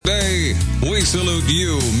salute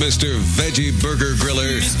you, Mr. Veggie Burger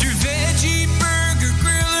Griller. Mr. Veggie Burger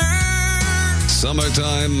Griller.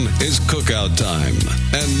 Summertime is cookout time,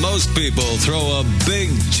 and most people throw a big,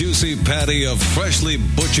 juicy patty of freshly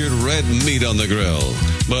butchered red meat on the grill.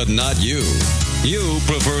 But not you. You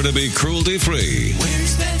prefer to be cruelty-free.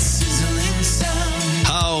 Where's that sizzling sound?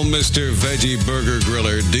 How, Mr. Veggie Burger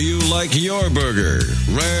Griller, do you like your burger?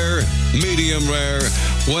 Rare, medium rare,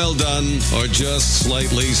 well done, or just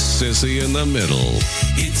slightly sissy in the middle?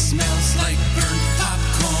 It smells like burnt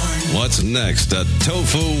popcorn. What's next? A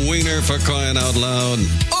tofu wiener, for crying out loud?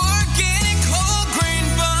 Organic whole grain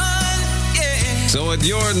bun, yeah. So at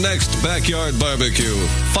your next backyard barbecue,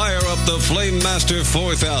 fire up the Flame Master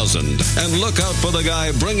 4000 and look out for the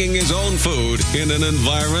guy bringing his own food in an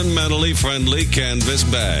environmentally friendly canvas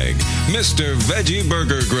bag. Mr. Veggie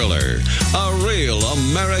Burger Griller, a real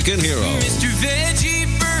American hero. Mr. Veggie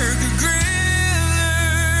Burger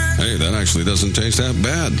Griller. Hey, that actually doesn't taste that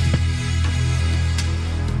bad.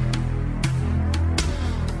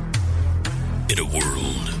 In a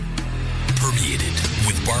world permeated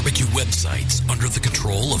with barbecue websites under the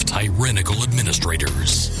control of tyrannical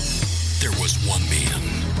administrators, there was one man,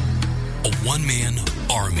 a one-man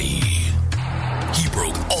army. He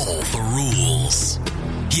broke all the rules.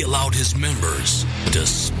 He allowed his members to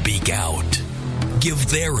speak out, give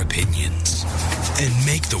their opinions, and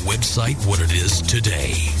make the website what it is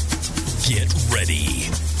today. Get ready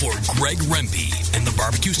for Ray Lampe and the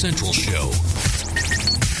Barbecue Central Show.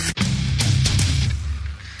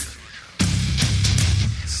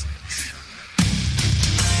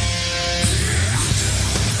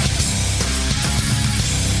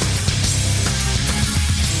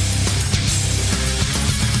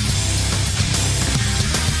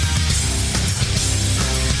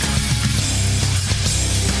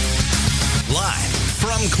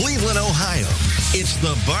 From Cleveland, Ohio, it's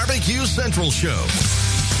the Barbecue Central Show.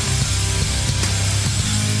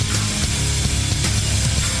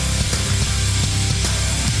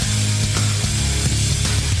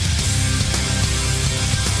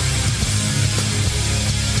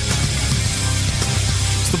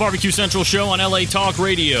 It's the Barbecue Central Show on LA Talk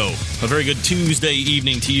Radio. A very good Tuesday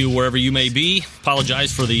evening to you wherever you may be.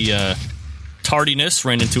 Apologize for the tardiness.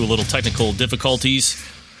 Ran into a little technical difficulties.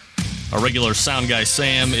 Our regular sound guy,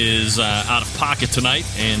 Sam, is out of pocket tonight,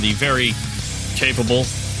 and the very capable,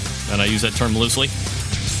 and I use that term loosely,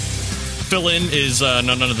 fill-in is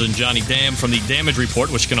none other than Johnny Dam from the Damage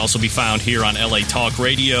Report, which can also be found here on LA Talk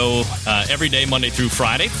Radio every day, Monday through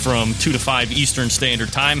Friday, from 2 to 5 Eastern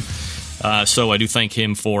Standard Time. So I do thank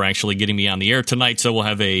him for actually getting me on the air tonight. So we'll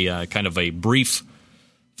have a kind of a brief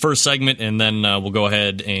first segment, and then we'll go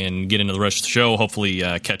ahead and get into the rest of the show, hopefully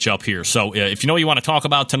catch up here. So if you know what you want to talk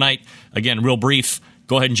about tonight, again, real brief,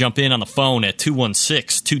 go ahead and jump in on the phone at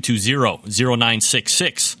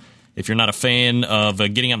 216-220-0966. If you're not a fan of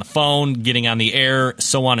getting on the phone, getting on the air,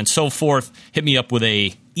 so on and so forth, hit me up with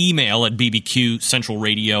a email at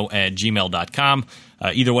bbqcentralradio@gmail.com.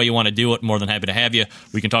 Either way you want to do it, more than happy to have you.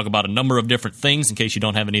 We can talk about a number of different things in case you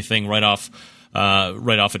don't have anything right off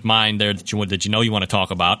at mind there that you want to talk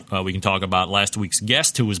about. We can talk about last week's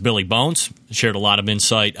guest, who was Billy Bones. Shared a lot of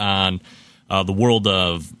insight on the world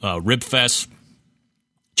of Rib Fest,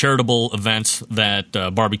 charitable events that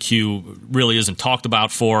barbecue really isn't talked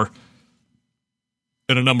about for,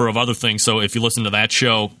 and a number of other things. So if you listen to that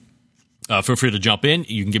show, feel free to jump in.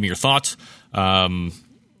 You can give me your thoughts.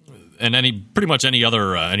 And pretty much any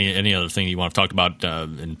other thing you want to talk about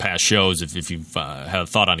in past shows. If you've had a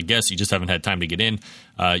thought on a guest, you just haven't had time to get in,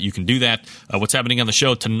 you can do that. What's happening on the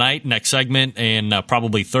show tonight, next segment, and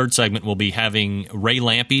probably third segment, we'll be having Ray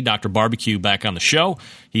Lampe, Dr. Barbecue, back on the show.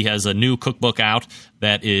 He has a new cookbook out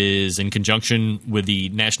that is in conjunction with the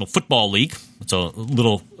National Football League. It's a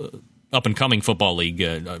little up-and-coming football league.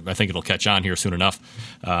 I think it'll catch on here soon enough.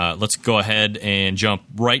 Let's go ahead and jump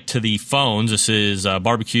right to the phones. This is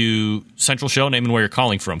Barbecue Central Show. Name and where you're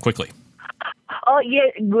calling from, quickly. Oh,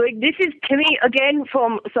 yeah, good. This is Timmy again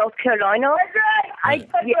from South Carolina. This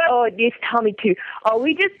is Tommy too.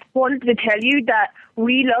 We just wanted to tell you that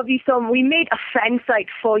we love you so much. We made a fan site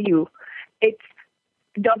for you. It's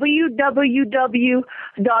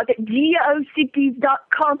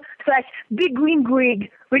www.geocities.com/BigGreenGreg.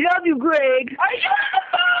 We love you, Greg.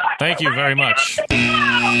 Thank you very much.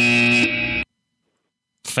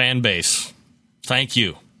 Fan base. Thank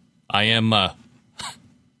you. I am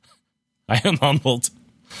humbled.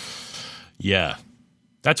 Yeah,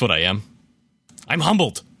 that's what I am. I'm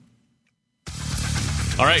humbled.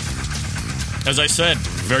 All right. As I said,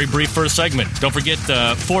 very brief first segment. Don't forget,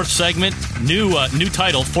 fourth segment, new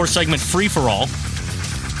title, fourth segment, Free for All.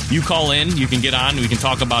 You call in, you can get on, we can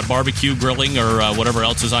talk about barbecue, grilling, or whatever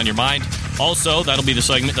else is on your mind. Also, that'll be the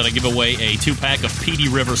segment that I give away a 2-pack of Petey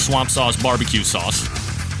River Swamp Sauce barbecue sauce.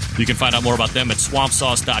 You can find out more about them at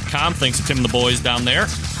swampsauce.com. Thanks to Tim and the boys down there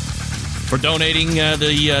for donating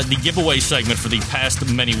the giveaway segment for the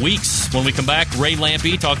past many weeks. When we come back, Ray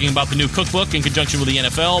Lampe talking about the new cookbook in conjunction with the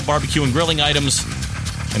NFL, barbecue and grilling items,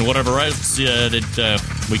 and whatever else that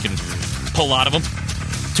we can pull out of them.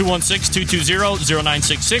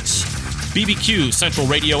 216-220-0966, BBQ Central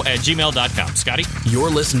Radio at gmail.com. Scotty? You're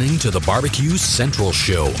listening to the Barbecue Central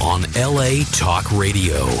Show on LA Talk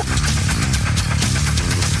Radio.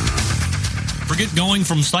 Forget going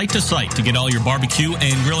from site to site to get all your barbecue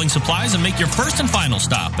and grilling supplies and make your first and final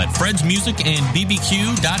stop at Fred's Music and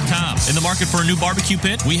BBQ.com. In the market for a new barbecue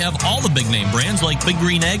pit, we have all the big name brands like Big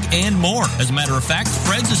Green Egg and more. As a matter of fact,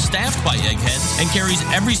 Fred's is staffed by eggheads and carries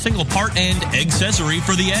every single part and accessory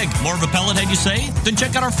for the egg. More of a pellet head, you say? Then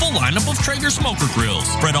check out our full lineup of Traeger smoker grills.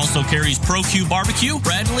 Fred also carries Pro-Q barbecue,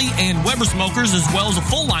 Bradley, and Weber smokers, as well as a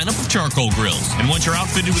full lineup of charcoal grills. And once you're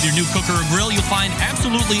outfitted with your new cooker or grill, you'll find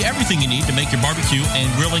absolutely everything you need to make your barbecue and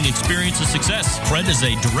grilling experience a success. Fred is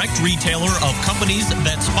a direct retailer of companies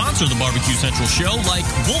that sponsor the Barbecue Central show, like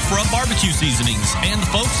Wolf Rub Barbecue Seasonings and the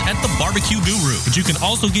folks at the Barbecue Guru. But you can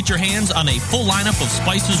also get your hands on a full lineup of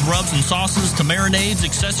spices, rubs, and sauces to marinades,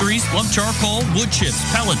 accessories, lump charcoal, wood chips,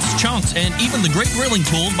 pellets, chunks, and even the great grilling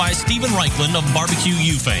tools by Stephen Reichland of Barbecue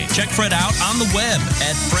U fame. Check Fred out on the web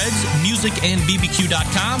at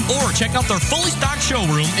fredsmusicandbbq.com or check out their fully stocked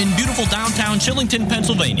showroom in beautiful downtown Chillington,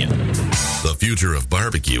 Pennsylvania. The future of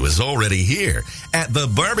barbecue is already here at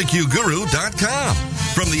thebarbecueguru.com.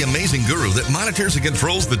 From the amazing guru that monitors and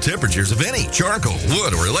controls the temperatures of any charcoal,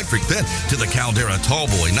 wood, or electric pit to the Caldera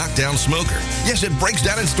Tallboy knockdown smoker. Yes, it breaks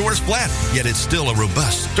down and stores flat, yet it's still a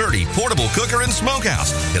robust, sturdy, portable cooker and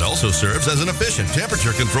smokehouse. It also serves as an efficient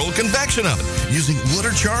temperature-controlled convection oven using wood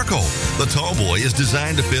or charcoal. The Tallboy is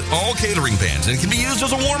designed to fit all catering pans and can be used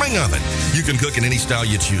as a warming oven. You can cook in any style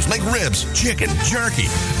you choose. Make ribs, chicken, jerky,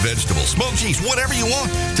 vegetables, smoked cheese, whatever you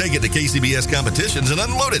want. Take it to KCBS competitions and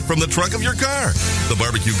unload it from the trunk of your car.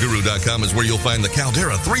 TheBarbecueGuru.com is where you'll find the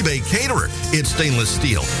Caldera 3-Bay Caterer. It's stainless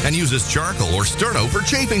steel and uses charcoal or sterno for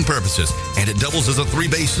chafing purposes. And it doubles as a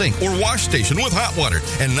 3-bay sink or wash station with hot water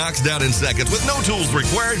and knocks down in seconds with no tools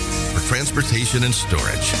required for transportation and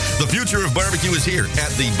storage. The future of barbecue is here at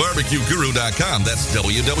TheBarbecueGuru.com. That's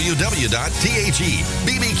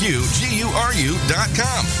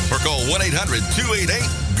www.thebbqguru.com or call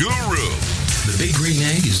 1-800-288-GURU. The Big Green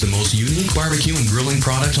Egg is the most unique barbecue and grilling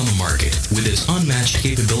product on the market, with its unmatched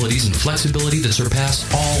capabilities and flexibility that surpass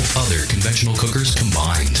all other conventional cookers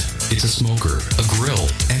combined. It's a smoker, a grill,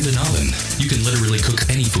 and an oven. You can literally cook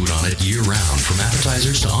any food on it year-round, from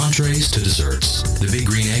appetizers to entrees to desserts. The Big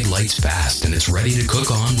Green Egg lights fast, and it's ready to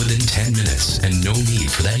cook on within 10 minutes, and no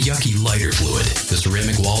need for that yucky lighter fluid. The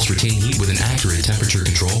ceramic walls retain heat with an accurate temperature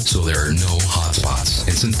control, so there are no hot spots.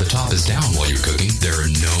 And since the top is down while you're cooking, there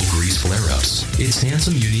are no grease flare-ups. Its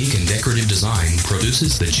handsome, unique, and decorative design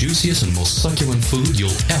produces the juiciest and most succulent food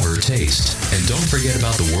you'll ever taste. And don't forget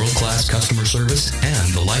about the world-class customer service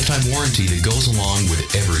and the lifetime warranty that goes along with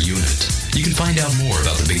every unit. You can find out more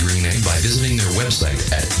about the Big Green Egg by visiting their website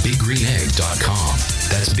at biggreenegg.com.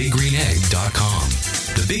 That's biggreenegg.com.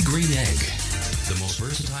 The Big Green Egg, the most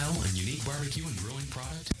versatile and unique barbecue and grilling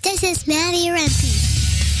product. This is Ray Lampe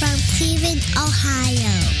from Cleveland,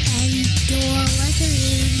 Ohio, and you're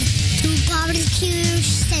listening to Barbecue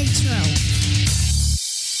Central.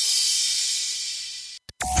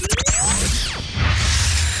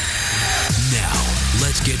 Now,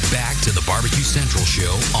 let's get back to the Barbecue Central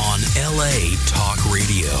show on LA Talk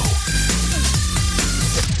Radio.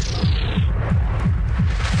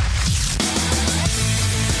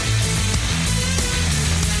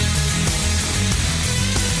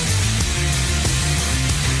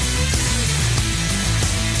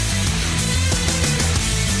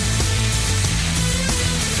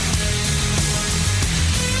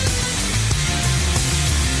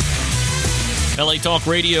 LA Talk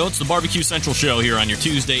Radio, it's the Barbecue Central show here on your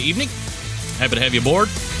Tuesday evening. Happy to have you aboard.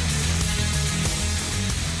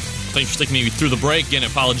 Thanks for sticking me through the break. Again, I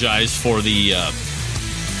apologize for the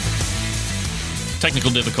technical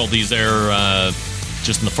difficulties there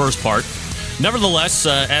just in the first part. Nevertheless,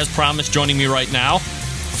 as promised, joining me right now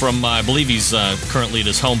from, I believe he's currently at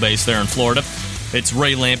his home base there in Florida, it's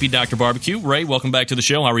Ray Lampe, Dr. Barbecue. Ray, welcome back to the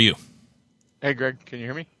show. How are you? Hey, Greg, can you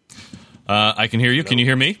hear me? I can hear you. Hello? Can you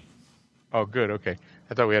hear me? Oh, good. Okay.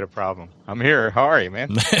 I thought we had a problem. I'm here. How are you,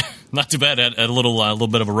 man? Not too bad. At a little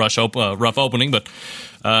bit of a rough opening, but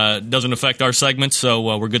doesn't affect our segments,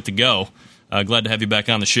 so we're good to go. Glad to have you back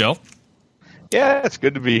on the show. Yeah, it's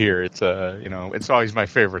good to be here. It's it's always my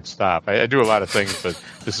favorite stop. I do a lot of things, but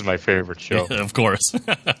this is my favorite show. Of course.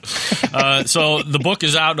 So the book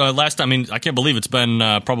is out last time. I mean, I can't believe it's been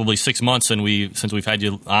probably 6 months since we've had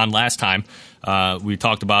you on last time. We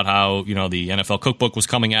talked about how the NFL cookbook was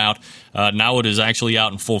coming out. Now it is actually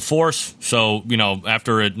out in full force. So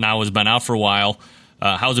after it now has been out for a while,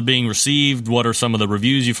 how's it being received? What are some of the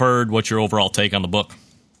reviews you've heard? What's your overall take on the book?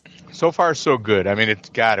 So far, so good. I mean,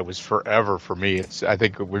 it was forever for me. I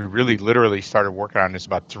think we really literally started working on this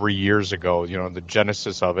about 3 years ago, the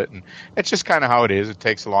genesis of it. And it's just kind of how it is. It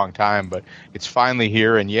takes a long time, but it's finally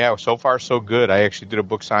here. And yeah, so far, so good. I actually did a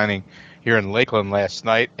book signing here in Lakeland last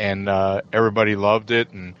night, and everybody loved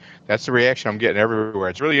it. And that's the reaction I'm getting everywhere.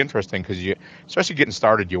 It's really interesting because especially getting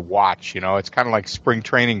started, you watch. It's kind of like spring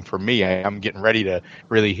training for me. I'm getting ready to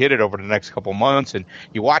really hit it over the next couple months, and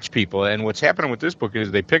you watch people. And what's happening with this book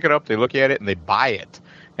is they pick it up, they look at it, and they buy it.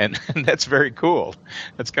 And that's very cool.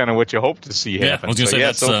 That's kind of what you hope to see happen. I was going to say,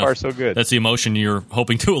 that's, so far, so good. That's the emotion you're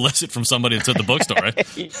hoping to elicit from somebody that's at the bookstore,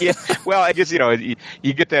 right? Yeah. Well, I guess,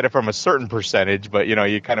 you get that from a certain percentage, but,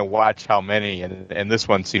 you kind of watch how many, and this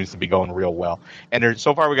one seems to be going real well. And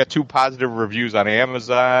so far we got 2 positive reviews on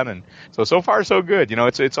Amazon, and so far, so good.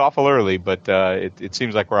 It's awful early, but it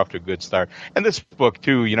seems like we're off to a good start. And this book,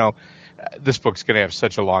 too, this book's going to have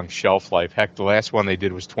such a long shelf life. Heck, the last one they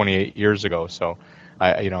did was 28 years ago, so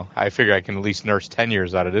I figure I can at least nurse 10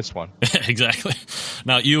 years out of this one. Exactly.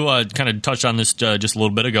 Now, you kind of touched on this just a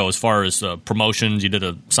little bit ago as far as promotions. You did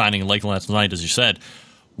a signing in Lakeland last night, as you said.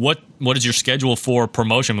 What is your schedule for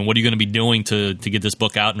promotion, and what are you going to be doing to get this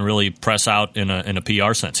book out and really press out in a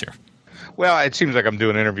PR sense here? Well, it seems like I'm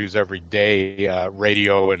doing interviews every day,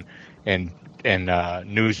 radio and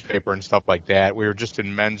newspaper and stuff like that. We were just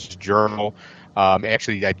in Men's Journal.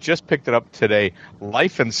 Actually, I just picked it up today,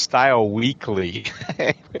 Life and Style Weekly,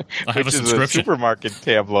 which is a supermarket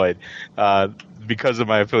tabloid. Because of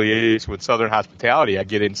my affiliation with Southern Hospitality, I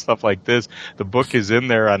get in stuff like this. The book is in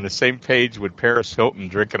there on the same page with Paris Hilton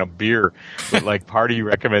drinking a beer with like party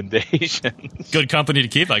recommendations. Good company to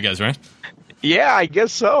keep, I guess, right? Yeah, I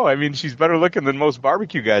guess so. I mean, she's better looking than most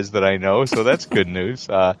barbecue guys that I know, so that's good news.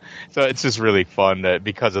 So it's just really fun that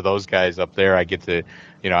because of those guys up there, I get to,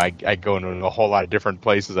 I go into a whole lot of different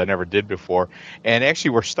places I never did before. And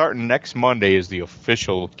actually, we're starting next Monday is the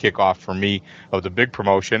official kickoff for me of the big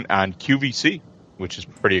promotion on QVC, which is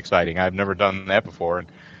pretty exciting. I've never done that before,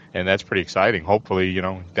 and that's pretty exciting. Hopefully,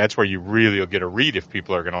 that's where you really will get a read if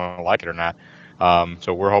people are going to like it or not.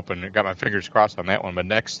 So we're hoping, got my fingers crossed on that one. But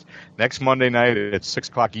next Monday night at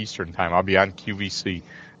 6:00 Eastern time, I'll be on QVC.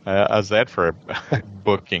 How's that for a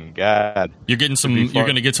booking? God, you're going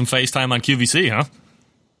to get some FaceTime on QVC, huh?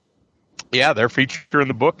 Yeah, they're featuring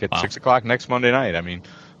the book at 6:00 next Monday night. I mean,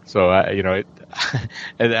 so I don't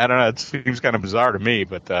know. It seems kind of bizarre to me,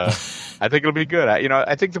 but I think it'll be good.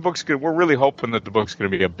 I think the book's good. We're really hoping that the book's going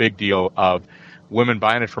to be a big deal of women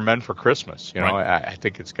buying it for men for Christmas. Right. I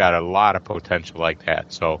think it's got a lot of potential like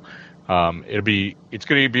that. So it's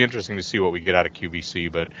going to be interesting to see what we get out of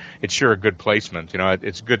QVC, but it's sure a good placement.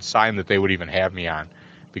 It's a good sign that they would even have me on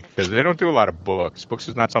because they don't do a lot of books. Books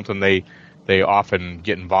is not something they often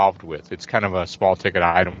get involved with. It's kind of a small ticket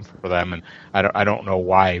item for them, and I don't know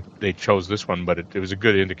why they chose this one, but it was a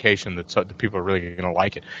good indication that the people are really going to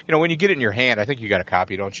like it. When you get it in your hand, I think you got a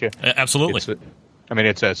copy, don't you? Absolutely.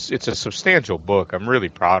 It's a substantial book. I'm really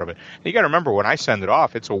proud of it. And you got to remember, when I send it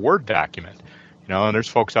off, it's a Word document. And there's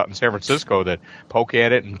folks out in San Francisco that poke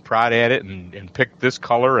at it and prod at it and pick this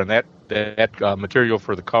color and that material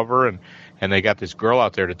for the cover, and they got this girl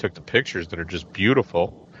out there that took the pictures that are just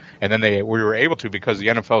beautiful. And then we were able to, because the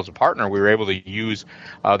NFL is a partner, we were able to use,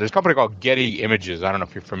 there's a company called Getty Images. I don't know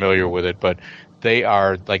if you're familiar with it, but they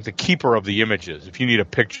are like the keeper of the images. If you need a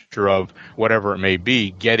picture of whatever it may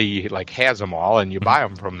be, Getty has them all, and you buy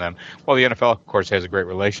them from them. Well, the NFL, of course, has a great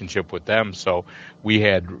relationship with them, so we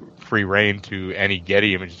had free reign to any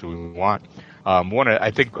Getty images we want.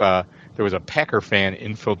 I think there was a Packer fan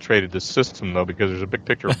infiltrated the system, though, because there's a big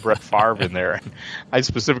picture of Brett Favre in there. I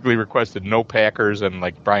specifically requested no Packers and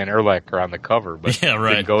Brian Urlacher on the cover, but yeah,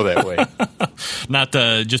 right. Didn't go that way. Not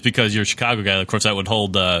just because you're a Chicago guy. Of course, that would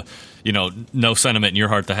hold no sentiment in your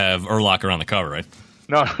heart to have Urlacher on the cover, right?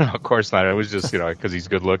 No, of course not. It was just, because he's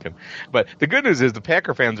good looking. But the good news is the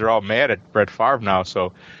Packer fans are all mad at Brett Favre now,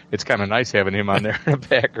 so it's kind of nice having him on there in a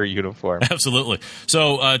Packer uniform. Absolutely.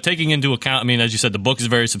 So taking into account, as you said, the book is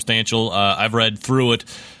very substantial. I've read through it.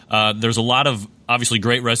 There's a lot of, obviously,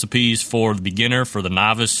 great recipes for the beginner, for the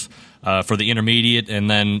novice, for the intermediate, and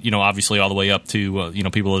then, obviously all the way up to,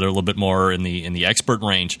 people that are a little bit more in the expert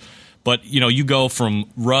range. But, you go from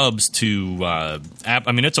rubs to,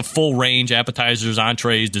 it's a full range, appetizers,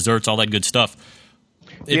 entrees, desserts, all that good stuff.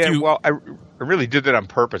 I really did that on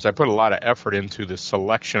purpose. I put a lot of effort into the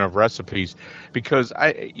selection of recipes because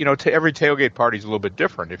every tailgate party is a little bit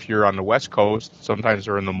different. If you're on the West Coast, sometimes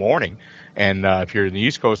they're in the morning. And if you're in the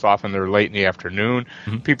East Coast, often they're late in the afternoon.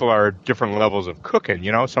 Mm-hmm. People are at different levels of cooking.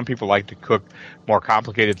 Some people like to cook more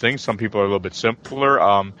complicated things. Some people are a little bit simpler.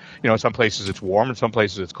 Some places it's warm and some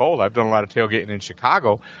places it's cold. I've done a lot of tailgating in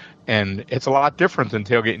Chicago, and it's a lot different than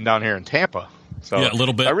tailgating down here in Tampa. So yeah, a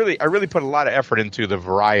little bit. I really put a lot of effort into the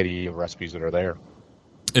variety of recipes that are there.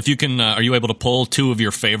 If you can, are you able to pull two of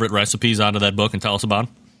your favorite recipes out of that book and tell us about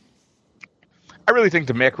them? I really think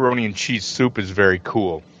the macaroni and cheese soup is very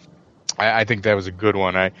cool. I think that was a good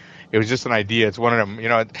one. It was just an idea. It's one of them,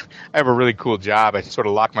 I have a really cool job. I sort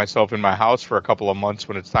of lock myself in my house for a couple of months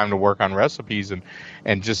when it's time to work on recipes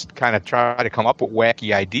and just kind of try to come up with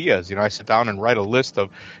wacky ideas. I sit down and write a list of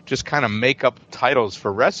just kind of make up titles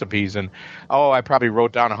for recipes. And, I probably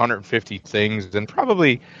wrote down 150 things, and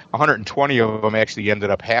probably 120 of them actually ended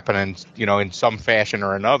up happening, in some fashion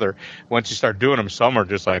or another. Once you start doing them, some are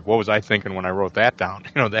just like, what was I thinking when I wrote that down?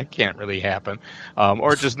 That can't really happen.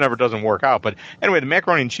 Or it just never doesn't work out. But anyway, the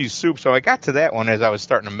macaroni and cheese soup. So I got to that one as I was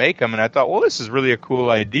starting to make them, and I thought, well, this is really a cool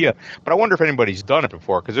idea. But I wonder if anybody's done it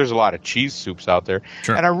before, because there's a lot of cheese soups out there.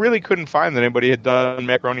 Sure. And I really couldn't find that anybody had done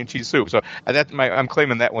macaroni and cheese soup. So I'm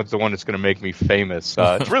claiming that one's the one that's going to make me famous.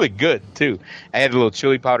 It's really good, too. I had a little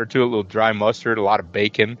chili powder, too, a little dry mustard, a lot of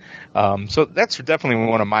bacon. So that's definitely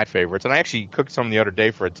one of my favorites. And I actually cooked some the other day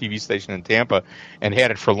for a TV station in Tampa and had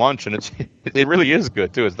it for lunch, and it really is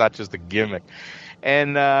good, too. It's not just a gimmick.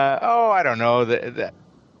 And, I don't know,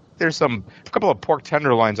 there's a couple of pork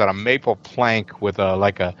tenderloins on a maple plank with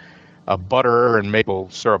a butter and maple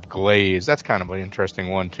syrup glaze. That's kind of an interesting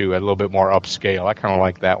one, too, a little bit more upscale. I kind of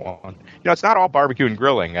like that one. It's not all barbecue and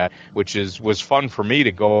grilling, which was fun for me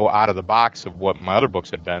to go out of the box of what my other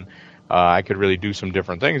books had been. I could really do some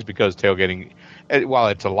different things because tailgating, while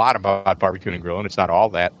it's a lot about barbecue and grilling, it's not all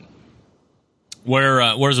that.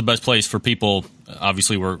 Where's the best place for people?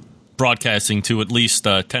 Obviously, we're broadcasting to at least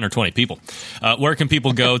 10 or 20 people. Where can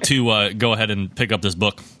people go to go ahead and pick up this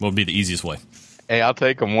book? What would be the easiest way? Hey, I'll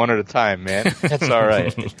take them one at a time, man. That's all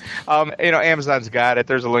right. Amazon's got it.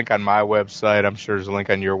 There's a link on my website. I'm sure there's a link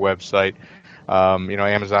on your website.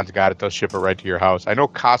 Amazon's got it. They'll ship it right to your house. I know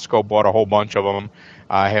Costco bought a whole bunch of them.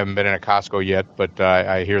 I haven't been in a Costco yet, but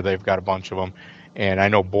I hear they've got a bunch of them. And I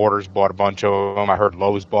know Borders bought a bunch of them. I heard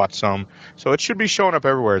Lowe's bought some. So it should be showing up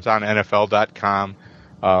everywhere. It's on NFL.com.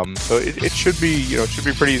 So it should be,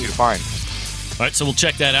 pretty easy to find. All right, so we'll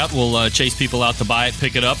check that out. We'll chase people out to buy it,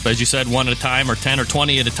 pick it up. As you said, one at a time or 10 or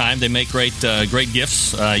 20 at a time. They make great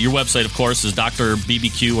gifts. Your website, of course, is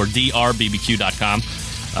drbbq or drbbq.com.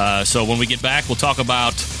 So when we get back, we'll talk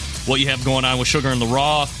about what you have going on with Sugar in the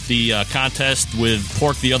Raw, the contest with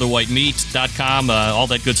porktheotherwhitemeat.com, all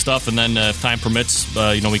that good stuff. And then if time permits,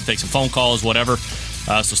 we can take some phone calls, whatever.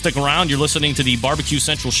 So stick around. You're listening to the Barbecue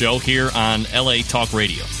Central Show here on LA Talk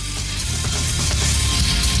Radio.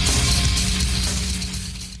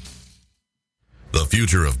 The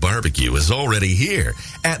future of barbecue is already here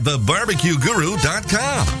at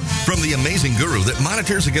thebarbecueguru.com. From the amazing guru that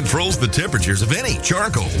monitors and controls the temperatures of any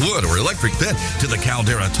charcoal, wood, or electric pit to the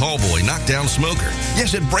Caldera Tallboy knockdown smoker.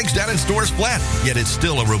 Yes, it breaks down and stores flat, yet it's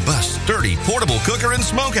still a robust, sturdy, portable cooker and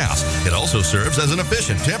smokehouse. It also serves as an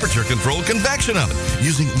efficient temperature-controlled convection oven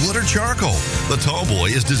using wood or charcoal. The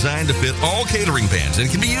Tallboy is designed to fit all catering pans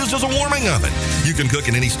and can be used as a warming oven. You can cook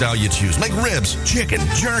in any style you choose, like ribs, chicken,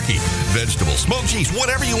 jerky, vegetables, smoked cheese,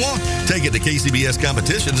 whatever you want. Take it to KCBS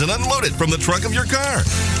competitions and unload it from the trunk of your car.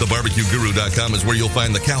 TheBarbecueGuru.com is where you'll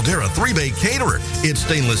find the Caldera 3-Bay Caterer. It's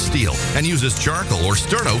stainless steel and uses charcoal or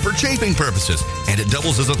sterno for chafing purposes. And it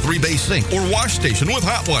doubles as a 3-bay sink or wash station with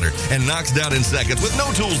hot water and knocks down in seconds with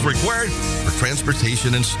no tools required for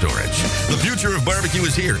transportation and storage. The future of barbecue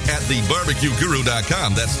is here at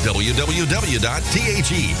TheBarbecueGuru.com. That's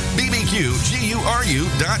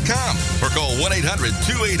www.thebbqguru.com or call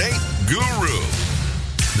 1-800-288-GURU.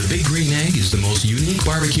 The Big Green Egg is the most unique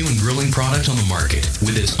barbecue and grilling product on the market,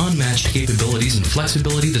 with its unmatched capabilities and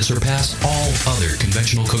flexibility that surpass all other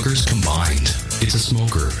conventional cookers combined. It's a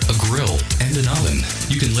smoker, a grill, and an oven.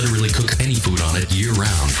 You can literally cook any food on it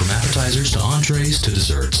year-round, from appetizers to entrees to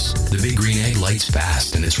desserts. The Big Green Egg lights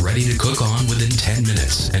fast, and it's ready to cook on within 10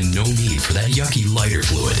 minutes, and no need for that yucky lighter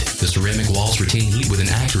fluid. The ceramic walls retain heat with an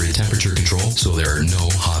accurate temperature control, so there are no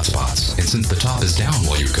hot spots. And since the top is down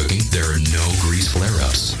while you're cooking, there are no grease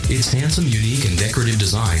flare-ups. Its handsome, unique, and decorative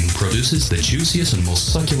design produces the juiciest and most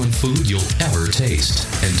succulent food you'll ever taste.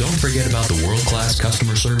 And don't forget about the world-class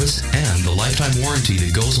customer service and the lifetime warranty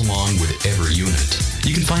that goes along with every unit.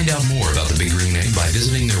 You can find out more about the Big Green Egg by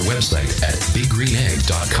visiting their website at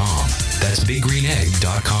biggreenegg.com. That's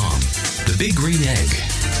biggreenegg.com. The Big Green Egg,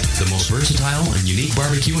 the most versatile and unique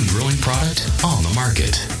barbecue and grilling product on the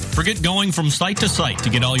market. Forget going from site to site to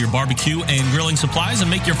get all your barbecue and grilling supplies and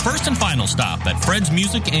make your first and final stop at Fred's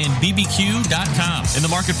Music and BBQ.com. In the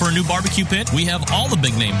market for a new barbecue pit, we have all the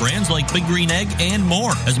big name brands like Big Green Egg and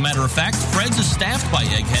more. As a matter of fact, Fred's is staffed by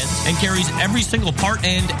eggheads and carries every single part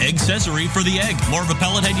and accessory for the egg. More of a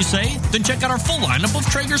pellet head, you say? Then check out our full lineup of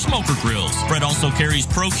Traeger smoker grills. Fred also carries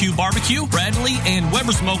Pro Q Barbecue, Bradley, and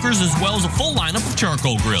Weber smokers, as well as a full lineup of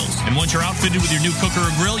charcoal grills. And once you're outfitted with your new cooker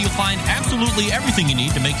or grill, you'll find absolutely everything you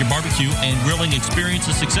need to make your barbecue and grilling experience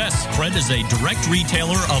a success. Fred is a direct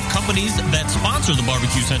retailer of companies that sponsor the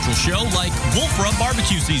Barbecue Central show, like Wolf Rub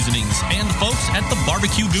Barbecue Seasonings and the folks at the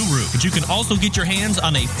Barbecue Guru. But you can also get your hands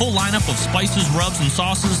on a full lineup of spices, rubs, and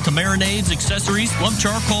sauces to marinades, accessories, love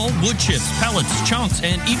charcoal, wood chips, pellets, chunks,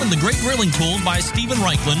 and even the great grilling tools by Stephen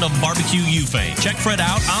Reichland of Barbecue UFA. Check Fred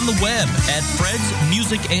out on the web at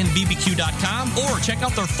fredsmusicandbbq.com or check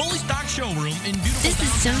out their fully stocked showroom in beautiful... This is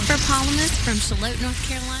Jennifer Palamas from Charlotte, North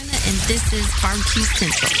Carolina, and this is Barbecue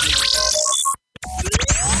Central.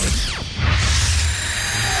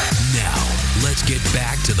 Now, let's get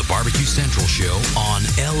back to the Barbecue Central show on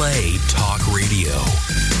LA Talk Radio.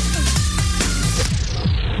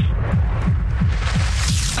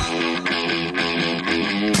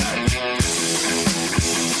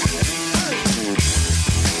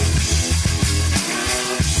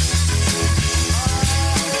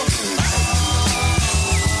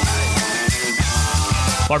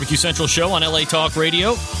 Barbecue Central show on LA Talk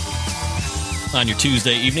Radio on your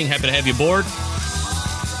Tuesday evening. Happy to have you aboard.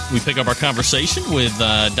 We pick up our conversation with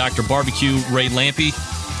Dr. Barbecue Ray Lampe.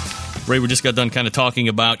 Ray, we just got done kind of talking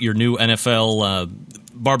about your new NFL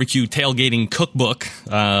barbecue tailgating cookbook.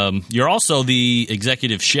 You're also the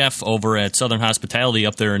executive chef over at Southern Hospitality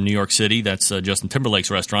up there in New York City. That's Justin Timberlake's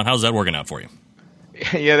restaurant. How's that working out for you?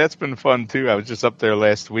 Yeah, that's been fun, too. I was just up there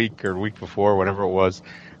last week or week before, whatever it was,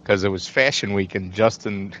 because it was Fashion Week, and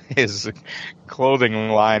Justin, his clothing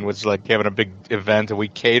line was like having a big event, and we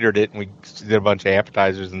catered it, and we did a bunch of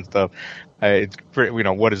appetizers and stuff. It's pretty,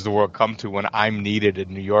 what does the world come to when I'm needed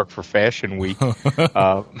in New York for Fashion Week?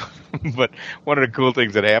 But one of the cool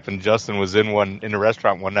things that happened, Justin was in a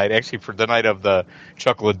restaurant one night, actually for the night of the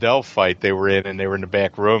Chuck Liddell fight they were in the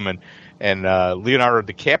back room, and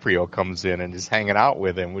Leonardo DiCaprio comes in and is hanging out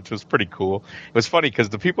with him, which was pretty cool. It was funny because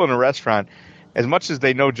the people in the restaurant, as much as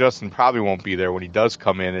they know Justin probably won't be there when he does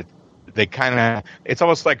come in, it's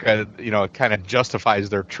almost like it kind of justifies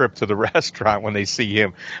their trip to the restaurant when they see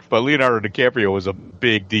him. But Leonardo DiCaprio was a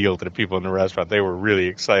big deal to the people in the restaurant. They were really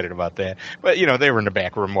excited about that. But, they were in the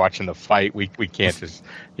back room watching the fight. We can't just,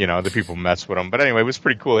 the people mess with them. But anyway, it was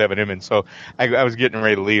pretty cool having him in. So I was getting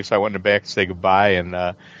ready to leave, so I went in the back to say goodbye, and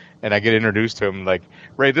I get introduced to him like,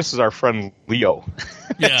 Ray, this is our friend Leo.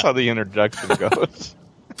 That's how the introduction goes.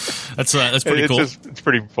 That's pretty cool. It's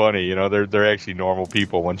pretty funny, They're actually normal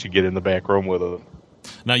people once you get in the back room with them.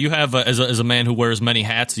 Now you have, as a man who wears many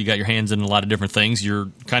hats, you got your hands in a lot of different things. You're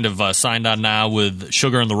kind of signed on now with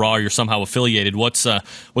Sugar in the Raw. You're somehow affiliated. What's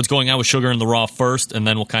going on with Sugar in the Raw first, and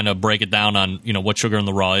then we'll kind of break it down on what Sugar in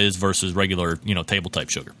the Raw is versus regular table type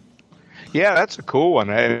sugar. Yeah, that's a cool one.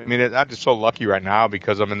 I mean, I'm just so lucky right now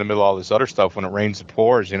because I'm in the middle of all this other stuff. When it rains, it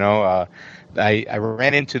pours. I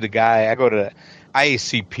ran into the guy. I go to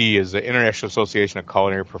IACP, is the International Association of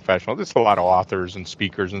Culinary Professionals. There's a lot of authors and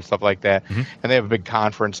speakers and stuff like that, and they have a big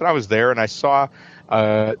conference. And I was there, and I saw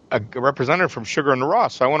a representative from Sugar in the Raw.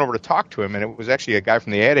 So I went over to talk to him, and it was actually a guy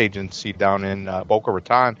from the ad agency down in Boca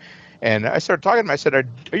Raton. And I started talking to him. I said, are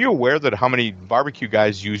you aware that how many barbecue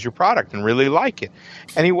guys use your product and really like it?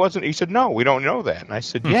 And he said, no, we don't know that. And I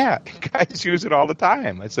said, yeah, guys use it all the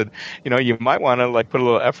time. I said, you might want to put a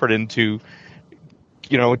little effort into,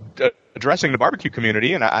 addressing the barbecue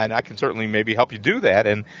community, and I can certainly maybe help you do that.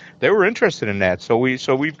 And they were interested in that. So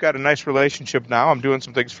we've got a nice relationship now. I'm doing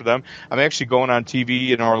some things for them. I'm actually going on TV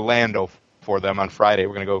in Orlando for them on Friday.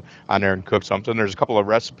 We're going to go on there and cook something. There's a couple of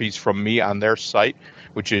recipes from me on their site,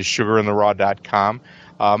 which is sugarandtheraw.com.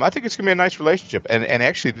 I think it's going to be a nice relationship. And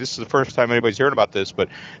actually, this is the first time anybody's heard about this, but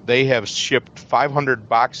they have shipped 500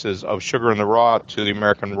 boxes of Sugar in the Raw to the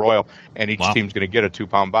American Royal, and each team's going to get a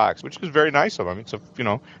 2-pound box, which is very nice of them. It's a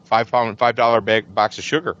 $5 box of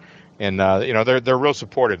sugar. And they're real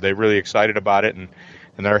supportive. They're really excited about it, and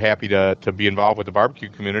they're happy to be involved with the barbecue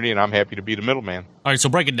community, and I'm happy to be the middleman. All right, so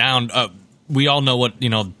break it down. We all know what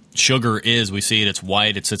sugar is. We see it; it's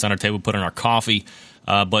white. It sits on our table. We put it in our coffee.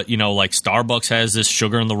 But like Starbucks has this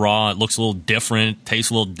Sugar in the Raw. It looks a little different, tastes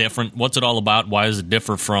a little different. What's it all about? Why does it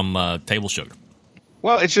differ from table sugar?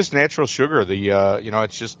 Well, it's just natural sugar.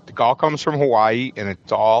 It all comes from Hawaii, and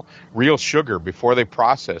it's all real sugar before they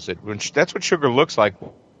process it. That's what sugar looks like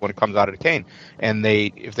when it comes out of the cane. And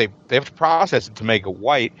they have to process it to make it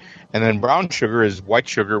white, and then brown sugar is white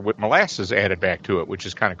sugar with molasses added back to it, which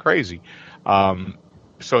is kind of crazy.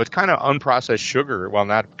 So it's kind of unprocessed sugar. Well,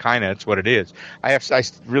 not kind of, it's what it is. I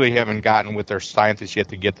really haven't gotten with their scientists yet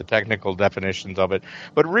to get the technical definitions of it.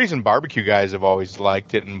 But the reason barbecue guys have always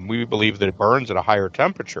liked it, and we believe that it burns at a higher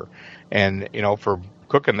temperature. And, for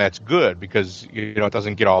cooking, that's good because, it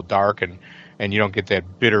doesn't get all dark and you don't get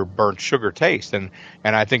that bitter burnt sugar taste. And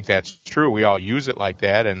I think that's true. We all use it like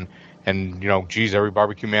that. And every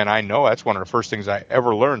barbecue man I know, that's one of the first things I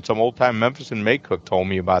ever learned. Some old-time Memphis and May cook told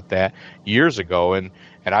me about that years ago, and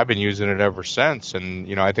I've been using it ever since. And,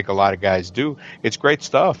 I think a lot of guys do. It's great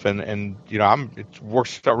stuff, and it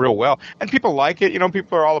works out real well. And people like it.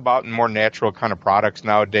 People are all about more natural kind of products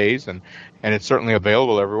nowadays, and it's certainly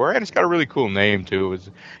available everywhere. And it's got a really cool name, too.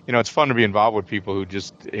 It's fun to be involved with people who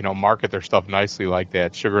just, market their stuff nicely like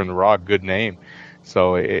that. Sugar in the Raw, good name.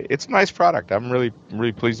 So it's a nice product. I'm really,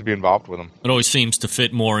 really pleased to be involved with them. It always seems to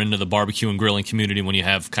fit more into the barbecue and grilling community when you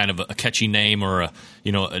have kind of a catchy name or a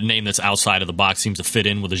name that's outside of the box. Seems to fit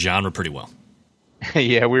in with the genre pretty well.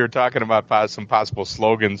 Yeah, we were talking about some possible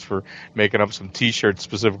slogans for making up some T-shirts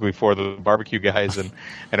specifically for the barbecue guys, and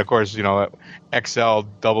of course, XL,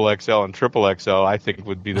 double XL, and triple XL I think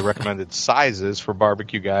would be the recommended sizes for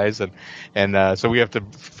barbecue guys, and so we have to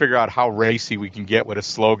figure out how racy we can get with a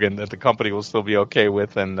slogan that the company will still be okay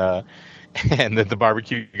with, and that the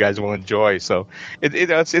barbecue guys will enjoy. So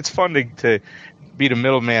it's fun to be the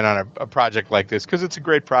middleman on a project like this because it's a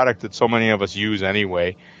great product that so many of us use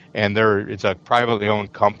anyway. And it's a privately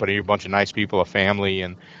owned company, a bunch of nice people, a family,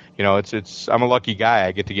 and I'm a lucky guy.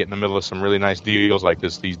 I get to get in the middle of some really nice deals like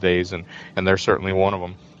this these days, and they're certainly one of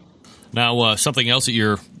them. Now, something else that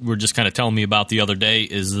you were just kind of telling me about the other day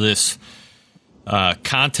is this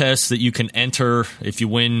contest that you can enter. If you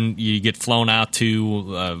win, you get flown out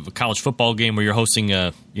to a college football game where you're hosting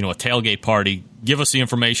a tailgate party. Give us the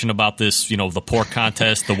information about this, the pork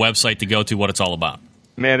contest, the website to go to, what it's all about.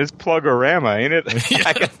 Man, it's plugorama, ain't it?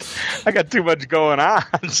 Yeah. I got too much going on.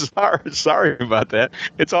 Sorry about that.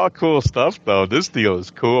 It's all cool stuff, though. This deal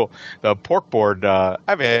is cool. The pork board,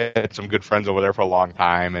 I've had some good friends over there for a long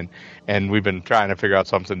time, and we've been trying to figure out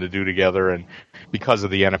something to do together. And because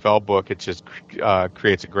of the NFL book, it just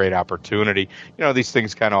creates a great opportunity. These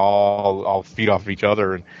things kind of all feed off of each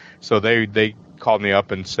other. And so they called me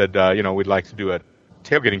up and said, we'd like to do a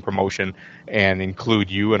tailgating promotion and include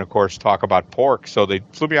you and, of course, talk about pork. So they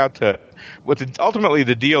flew me out to ultimately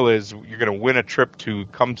the deal is you're going to win a trip to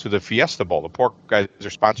come to the Fiesta Bowl. The pork guys are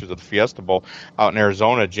sponsors of the Fiesta Bowl out in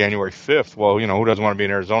Arizona January 5th. Well, who doesn't want to be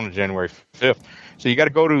in Arizona January 5th? So you got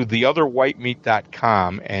to go to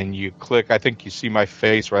theotherwhitemeat.com and you click, I think you see my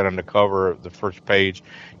face right on the cover of the first page.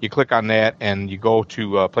 You click on that and you go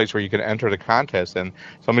to a place where you can enter the contest, and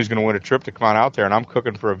somebody's going to win a trip to come on out there, and I'm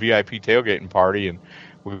cooking for a VIP tailgating party, and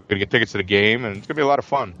we're going to get tickets to the game, and it's going to be a lot of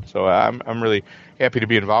fun. So I'm really happy to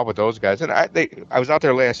be involved with those guys. And I was out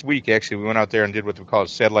there last week, actually. We went out there and did what we call a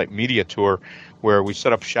satellite media tour, where we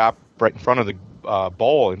set up shop right in front of the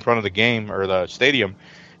bowl, in front of the game or the stadium,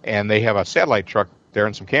 and they have a satellite truck there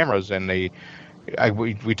and some cameras, and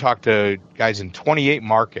we talked to guys in 28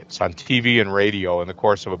 markets on TV and radio in the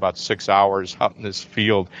course of about 6 hours out in this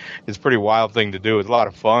field. It's a pretty wild thing to do. It's a lot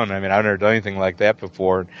of fun. I mean, I've never done anything like that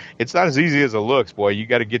before. It's not as easy as it looks, boy. You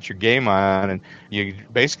got to get your game on, and you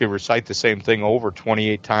basically recite the same thing over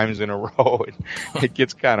 28 times in a row. It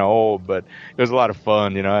gets kind of old, but it was a lot of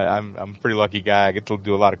fun. I'm a pretty lucky guy. I get to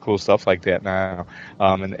do a lot of cool stuff like that now.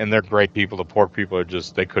 And they're great people. The pork people are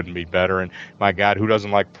they couldn't be better. And my God, who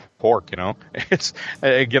doesn't like pork? It's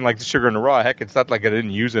again like the Sugar in the Raw. Heck, it's not like I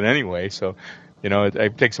didn't use it anyway. So, I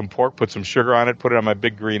take some pork, put some sugar on it, put it on my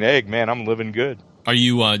big green egg. Man, I'm living good. Are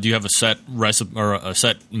you? Do you have a set recipe or a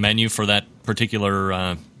set menu for that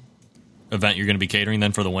particular event you're going to be catering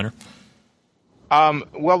then for the winter?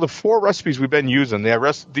 Well, the 4 recipes we've been using,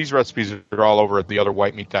 these recipes are all over at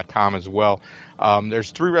theotherwhitemeat.com as well.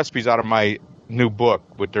 There's 3 recipes out of my new book.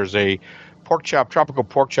 But there's a tropical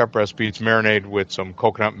pork chop recipe. It's marinated with some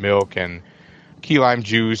coconut milk and key lime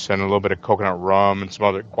juice and a little bit of coconut rum and some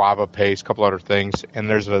other guava paste, a couple other things. And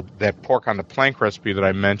there's that pork on the plank recipe that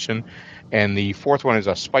I mentioned. And the 4th one is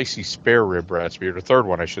a spicy spare rib recipe, or the 3rd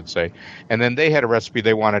one, I should say. And then they had a recipe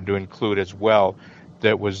they wanted to include as well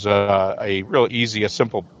that was a real easy, a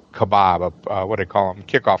simple kebab, what do they call them,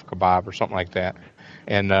 kickoff kebab or something like that.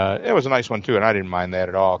 And it was a nice one, too, and I didn't mind that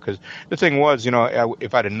at all. Because the thing was,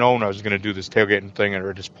 if I'd have known I was going to do this tailgating thing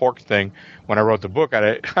or this pork thing when I wrote the book,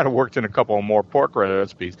 I'd have worked in a couple more pork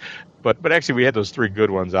recipes. But actually, we had those 3 good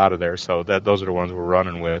ones out of there, so those are the ones we're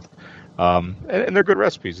running with. And they're good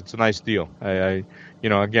recipes. It's a nice deal.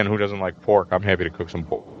 Again, who doesn't like pork? I'm happy to cook some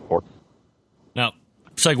pork. Now,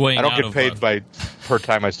 segueing I don't get paid per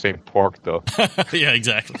time I say pork, though. Yeah,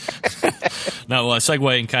 exactly. Now,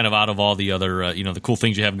 segueing kind of out of all the other, the cool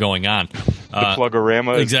things you have going on. The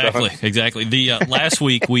plug-orama. Exactly. The last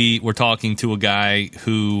week we were talking to a guy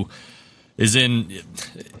who is in.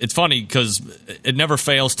 It's funny because it never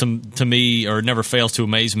fails to me, or it never fails to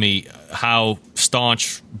amaze me how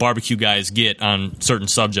staunch barbecue guys get on certain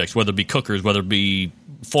subjects, whether it be cookers, whether it be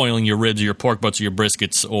foiling your ribs or your pork butts or your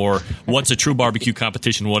briskets, or what's a true barbecue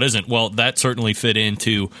competition, what isn't. Well, that certainly fit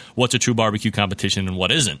into what's a true barbecue competition and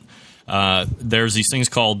what isn't. There's these things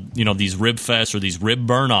called, these rib fests or these rib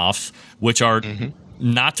burn-offs, which are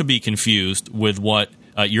not to be confused with what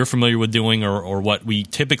you're familiar with doing or what we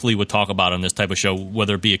typically would talk about on this type of show,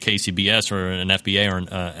 whether it be a KCBS or an FBA or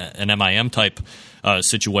an MIM type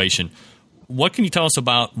situation. What can you tell us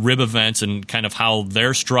about rib events and kind of how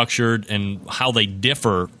they're structured and how they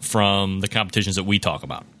differ from the competitions that we talk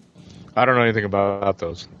about? I don't know anything about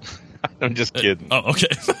those. I'm just kidding. Oh, okay.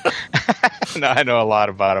 No, I know a lot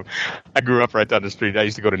about them. I grew up right down the street. I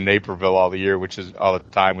used to go to Naperville all the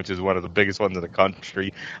time, which is one of the biggest ones in the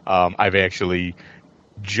country. I've actually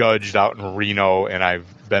judged out in Reno, and I've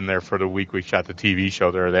been there for the week we shot the TV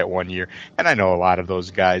show there that one year, and I know a lot of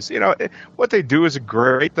those guys. What they do is a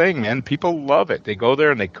great thing, man. People love it. They go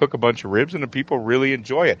there and they cook a bunch of ribs, and the people really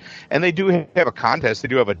enjoy it. And they do have a contest. They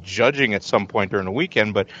do have a judging at some point during the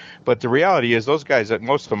weekend, but the reality is those guys, that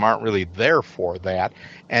most of them aren't really there for that.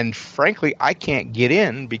 And frankly, I can't get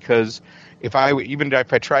in because if I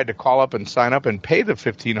tried to call up and sign up and pay the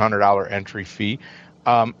 $1,500 entry fee,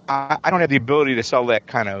 I don't have the ability to sell that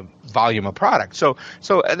kind of volume of product. So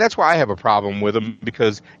that's why I have a problem with them,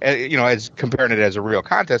 because, as comparing it as a real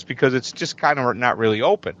contest, because it's just kind of not really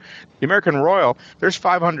open. The American Royal, there's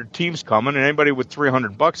 500 teams coming, and anybody with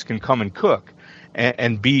 $300 can come and cook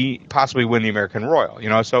and possibly win the American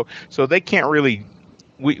Royal. So they can't really.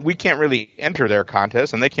 We can't really enter their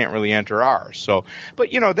contest, and they can't really enter ours. So, but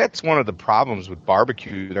that's one of the problems with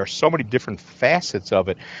barbecue. There are so many different facets of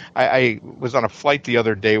it. I was on a flight the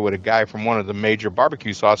other day with a guy from one of the major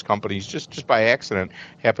barbecue sauce companies, just by accident.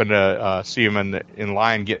 Happened to see him in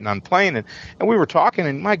line getting on plane, and we were talking.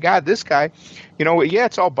 And my God, this guy,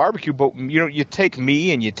 it's all barbecue, but you take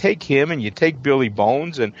me and you take him and you take Billy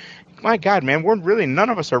Bones and. My God, man, none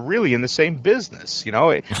of us are really in the same business.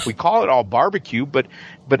 We call it all barbecue, but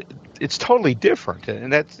it's totally different,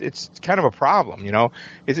 and it's kind of a problem.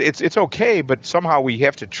 It's okay, but somehow we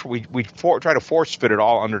have to try to force fit it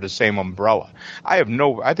all under the same umbrella. I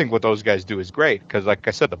think what those guys do is great because, like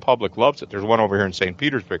I said, the public loves it. There's one over here in St.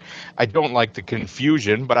 Petersburg. I don't like the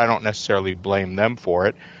confusion, but I don't necessarily blame them for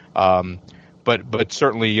it. But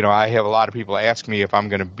certainly, I have a lot of people ask me if I'm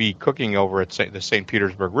going to be cooking over at the St.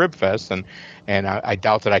 Petersburg Rib Fest, and I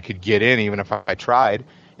doubt that I could get in even if I tried,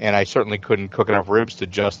 and I certainly couldn't cook enough ribs to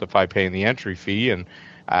justify paying the entry fee, and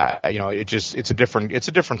it's a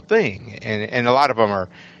different thing, and a lot of them are.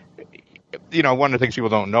 One of the things people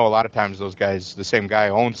don't know, a lot of times those guys, the same guy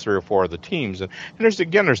owns 3 or 4 of the teams, and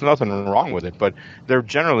there's nothing wrong with it, but they're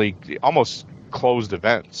generally almost closed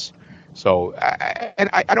events. So,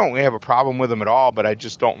 I don't have a problem with them at all, but I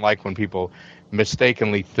just don't like when people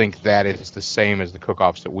mistakenly think that it's the same as the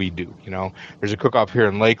cook-offs that we do. There's a cook-off here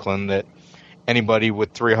in Lakeland that anybody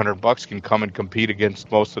with $300 can come and compete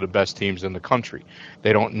against most of the best teams in the country.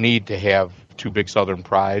 They don't need to have 2 big Southern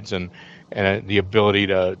prides and the ability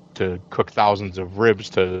to cook thousands of ribs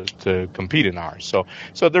to compete in ours.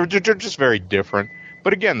 So they're just very different.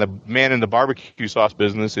 But again, the man in the barbecue sauce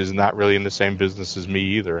business is not really in the same business as me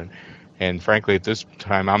either. And frankly, at this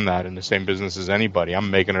time, I'm not in the same business as anybody.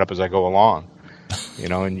 I'm making it up as I go along.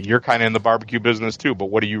 And you're kind of in the barbecue business too.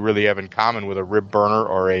 But what do you really have in common with a rib burner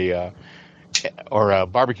or a or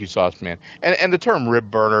barbecue sauce, man. And the term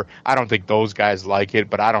rib burner, I don't think those guys like it,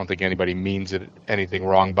 but I don't think anybody means anything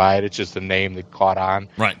wrong by it. It's just a name that caught on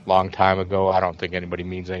long time ago. I don't think anybody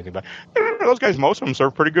means anything by it. Those guys, most of them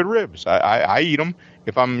serve pretty good ribs. I eat them.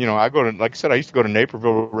 If I'm, I go to, like I said, I used to go to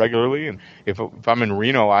Naperville regularly, and if I'm in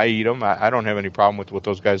Reno, I eat them. I don't have any problem with what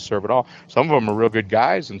those guys serve at all. Some of them are real good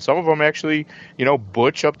guys, and some of them actually,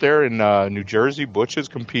 Butch up there in New Jersey, Butch has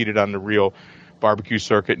competed on the real barbecue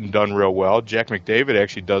circuit and done real well. Jack McDavid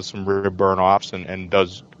actually does some rib burn-offs and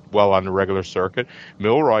does well on the regular circuit.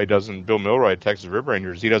 Bill Milroy at Texas Rib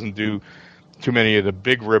Rangers, he doesn't do too many of the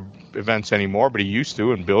big rib events anymore, but he used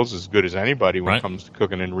to, and Bill's as good as anybody when it comes to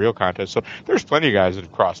cooking in real contests. So there's plenty of guys that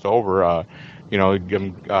have crossed over.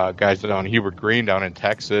 Guys down Hubert Green down in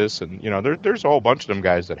Texas, and there's a whole bunch of them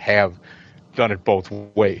guys that have done it both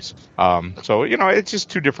ways. So it's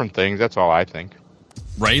just two different things. That's all I think.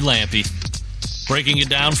 Ray Lampe breaking it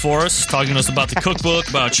down for us, talking to us about the cookbook,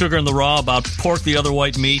 about Sugar in the Raw, about Pork the Other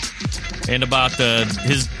White Meat, and about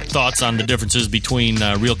his thoughts on the differences between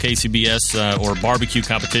real KCBS or barbecue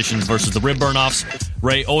competitions versus the rib burn-offs.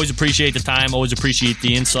 Ray, always appreciate the time, always appreciate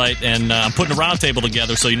the insight, and I'm putting a roundtable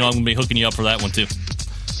together, so I'm going to be hooking you up for that one, too.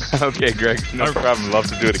 Okay, Greg. No problem. Love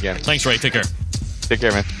to do it again. Thanks, Ray. Take care. Take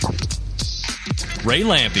care, man. Ray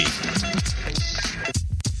Lampe.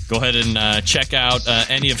 Go ahead and check out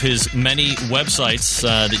any of his many websites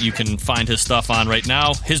that you can find his stuff on right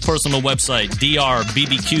now. His personal website,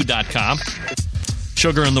 drbbq.com,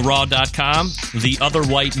 sugarintheraw.com,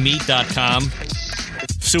 theotherwhitemeat.com,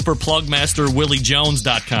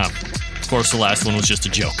 superplugmasterwilliejones.com. Of course, the last one was just a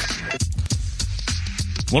joke.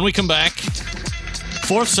 When we come back,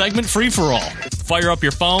 fourth segment, free-for-all. Fire up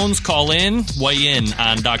your phones, call in, weigh in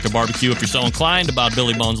on Dr. Barbecue if you're so inclined, about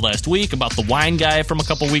Billy Bones last week, about the wine guy from a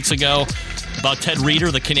couple weeks ago, about Ted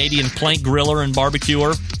Reeder, the Canadian plank griller and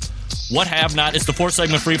barbecuer. What have not. It's the fourth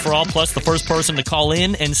segment free-for-all, plus the first person to call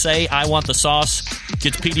in and say, I want the sauce,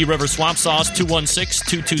 gets PD River Swamp Sauce,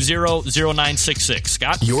 216-220-0966.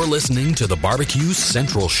 Scott? You're listening to the Barbecue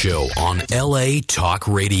Central Show on LA Talk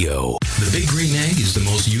Radio. The Big Green Egg is the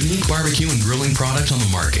most unique barbecue and grilling product on the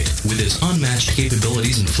market, with its unmatched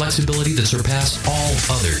capabilities and flexibility that surpass all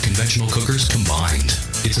other conventional cookers combined.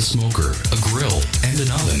 It's a smoker, a grill, and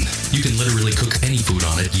an oven. You can literally cook any food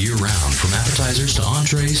on it year-round, from appetizers to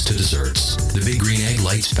entrees to desserts. The Big Green Egg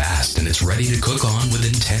lights fast, and it's ready to cook on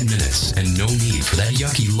within 10 minutes, and no need for that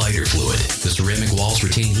yucky lighter fluid. The ceramic walls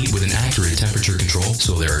retain heat with an accurate temperature control,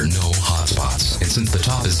 so there are no hot spots. And since the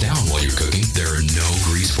top is down while you're cooking, there are no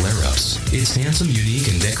grease flare-ups. Its handsome, unique,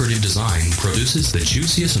 and decorative design produces the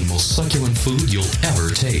juiciest and most succulent food you'll ever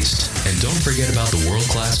taste. And don't forget about the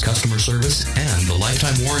world-class customer service and the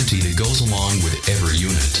lifetime warranty that goes along with every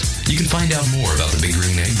unit. You can find out more about the Big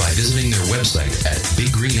Green Egg by visiting their website at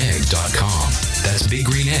biggreenegg.com. That's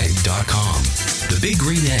biggreenegg.com. The Big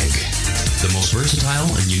Green Egg, the most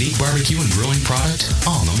versatile and unique barbecue and grilling product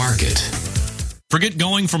on the market. Forget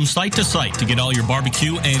going from site to site to get all your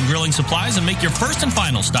barbecue and grilling supplies and make your first and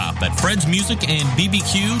final stop at Fred's Music and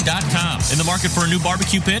BBQ.com. In the market for a new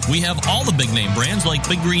barbecue pit, we have all the big name brands like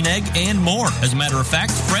Big Green Egg and more. As a matter of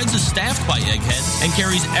fact, Fred's is staffed by eggheads and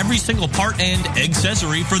carries every single part and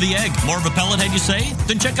accessory for the egg. More of a pellet head, you say?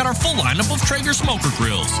 Then check out our full lineup of Traeger smoker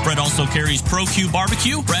grills. Fred also carries Pro-Q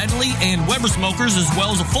barbecue, Bradley, and Weber smokers, as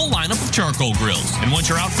well as a full lineup of charcoal grills. And once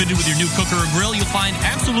you're outfitted with your new cooker or grill, you'll find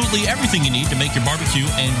absolutely everything you need to make your barbecue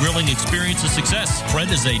and grilling experience a success. Fred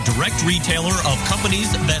is a direct retailer of companies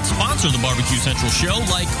that sponsor the Barbecue Central show,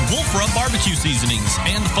 like Wolf Rub Barbecue Seasonings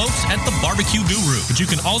and the folks at the Barbecue Guru. But you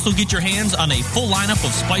can also get your hands on a full lineup of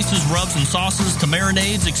spices, rubs, and sauces to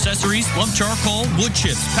marinades, accessories, lump charcoal, wood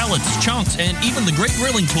chips, pellets, chunks, and even the great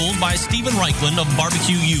grilling tools by Stephen Reichland of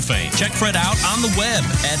Barbecue U fame. Check Fred out on the web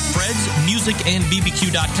at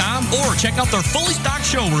fredsmusicandbbq.com or check out their fully stocked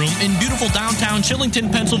showroom in beautiful downtown Chillington,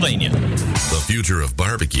 Pennsylvania. The future of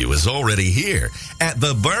barbecue is already here at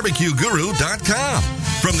thebarbecueguru.com.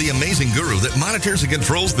 From the amazing guru that monitors and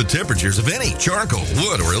controls the temperatures of any charcoal,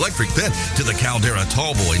 wood, or electric pit to the Caldera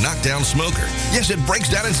Tallboy knockdown smoker. Yes, it breaks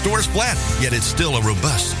down and stores flat, yet it's still a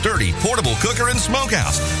robust, sturdy, portable cooker and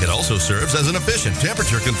smokehouse. It also serves as an efficient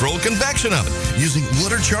temperature-controlled convection oven using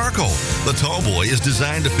wood or charcoal. The Tallboy is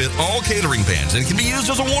designed to fit all catering pans and can be used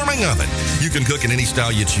as a warming oven. You can cook in any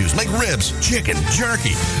style you choose, like ribs, chicken,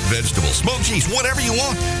 jerky, vegetables, smoked cheese, Chinese, whatever you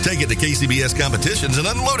want. Take it to KCBS competitions and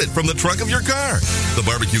unload it from the trunk of your car.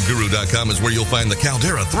 TheBarbecueGuru.com is where you'll find the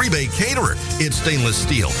Caldera 3-Bay Caterer. It's stainless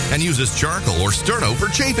steel and uses charcoal or sterno for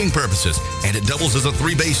chafing purposes. And it doubles as a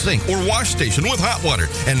 3-bay sink or wash station with hot water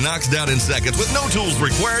and knocks down in seconds with no tools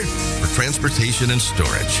required for transportation and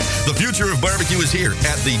storage. The future of barbecue is here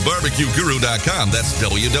at TheBarbecueGuru.com. That's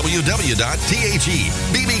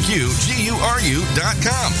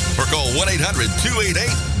www.thebbqguru.com or call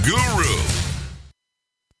 1-800-288-GURU.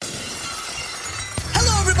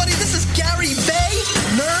 Hello, everybody. This is Gary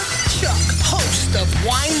Vaynerchuk, host of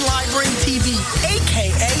Wine Library TV,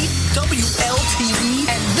 a.k.a. WLTV,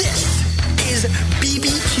 and this is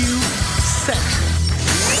BBQ Central.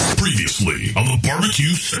 Previously on the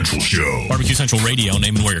Barbecue Central Show. Barbecue Central Radio,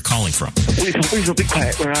 name and where you're calling from. Please be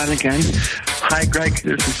quiet. We're on again. Hi, Greg.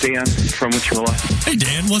 This is Dan from Wichita. Hey,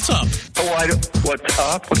 Dan, what's up? What's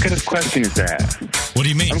up? What kind of question is that? What do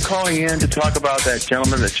you mean? I'm calling in to talk about that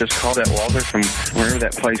gentleman that just called, that Walter from wherever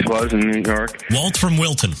that place was in New York. Walt from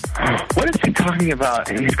Wilton. What is he talking about?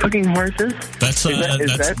 He's cooking horses? That's Is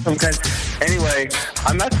that some kind? Anyway,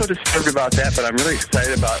 I'm not so disturbed about that, but I'm really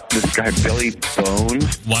excited about this guy, Billy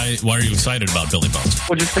Bones. Why are you excited about Billy Bones?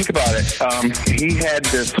 Well, just think about it. He had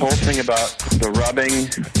this whole thing about the rubbing,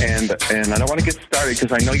 and I don't want to get started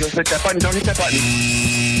because I know you'll hit that button. Don't hit that button.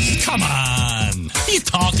 Come on. What are you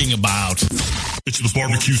talking about? It's the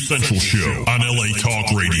Barbecue Central Show on LA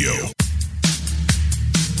Talk Radio.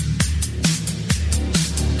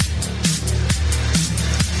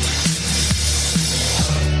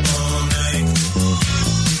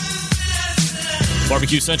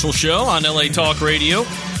 Barbecue Central Show on LA Talk Radio.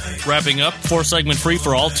 Wrapping up, 4-segment free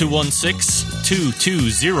for all,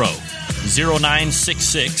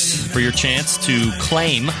 216-220-0966 for your chance to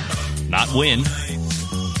claim, not win,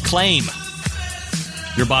 claim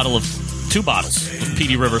your two bottles of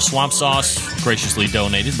PD River Swamp Sauce, graciously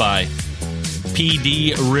donated by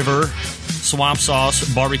PD River Swamp Sauce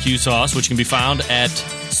Barbecue Sauce, which can be found at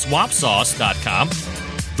swampsauce.com.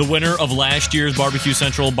 The winner of last year's Barbecue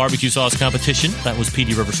Central Barbecue Sauce competition, that was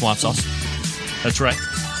PD River Swamp Sauce. That's right.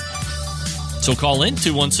 So call in,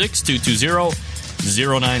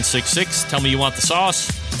 216-220-0966. Tell me you want the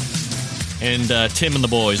sauce, and Tim and the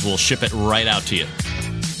boys will ship it right out to you.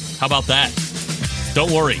 How about that?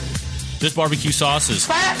 Don't worry. This barbecue sauce is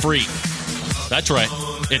free. That's right.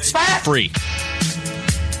 It's free.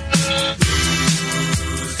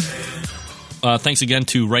 Thanks again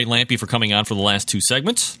to Ray Lampe for coming on for the last 2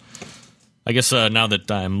 segments. I guess now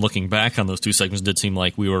that I'm looking back on those 2 segments, it did seem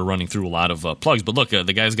like we were running through a lot of plugs. But look,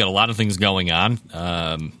 the guy's got a lot of things going on.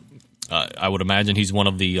 I would imagine he's one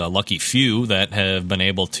of the lucky few that have been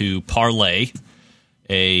able to parlay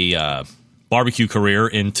a barbecue career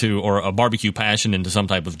or a barbecue passion into some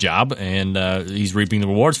type of job, and he's reaping the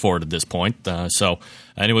rewards for it at this point. So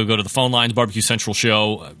anyway, we go to the phone lines, Barbecue Central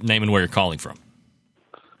Show, name and where you're calling from.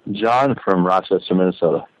 John from Rochester,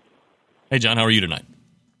 Minnesota. Hey, John, how are you tonight?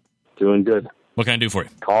 Doing good. What can I do for you?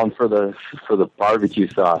 Calling for the barbecue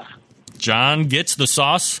sauce. John gets the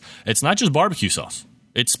sauce. It's not just barbecue sauce.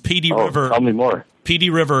 It's PD River. Tell me more.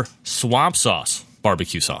 PD River Swamp Sauce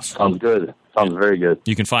barbecue sauce. Sounds good. Sounds very good.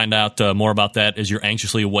 You can find out more about that as you're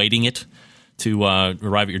anxiously awaiting it to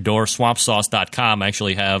arrive at your door. Swampsauce.com.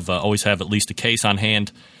 Actually always have at least a case on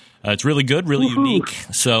hand. It's really good, really unique.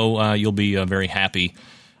 So you'll be very happy.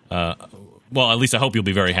 Well, at least I hope you'll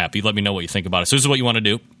be very happy. Let me know what you think about it. So this is what you want to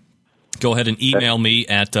do. Go ahead and email me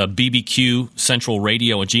at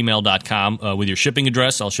bbqcentralradio@gmail.com with your shipping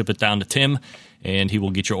address. I'll ship it down to Tim, and he will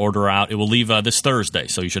get your order out. It will leave this Thursday,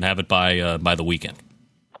 so you should have it by the weekend.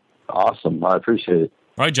 Awesome. I appreciate it.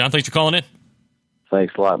 All right, John, thanks for calling in.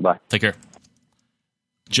 Thanks a lot. Bye. Take care.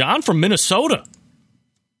 John from Minnesota.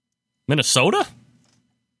 Minnesota? How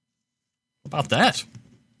about that?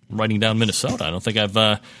 I'm writing down Minnesota. I don't think I've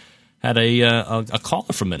had a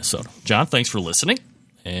caller from Minnesota. John, thanks for listening.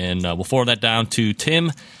 And we'll forward that down to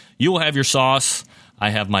Tim. You will have your sauce.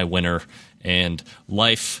 I have my winner. And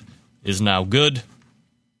life is now good.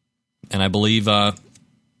 And I believe at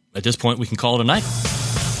this point we can call it a night.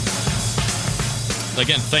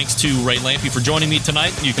 Again, thanks to Ray Lampe for joining me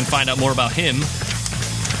tonight. You can find out more about him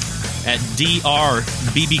at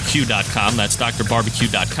drbbq.com. That's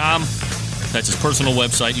drbarbecue.com. That's his personal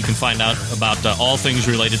website. You can find out about all things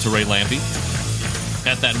related to Ray Lampe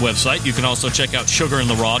at that website. You can also check out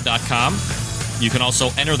sugarandtheraw.com. You can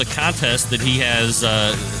also enter the contest that he has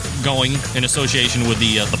going in association with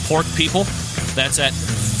the pork people. That's at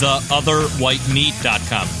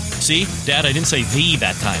theotherwhitemeat.com. See, Dad, I didn't say the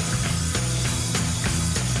that time.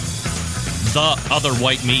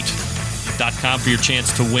 Theotherwhitemeat.com for your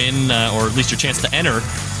chance to win, or at least your chance to enter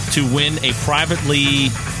to win a privately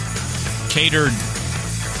catered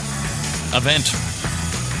event,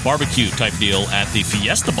 barbecue type deal at the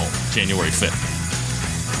Fiesta Bowl, January 5th.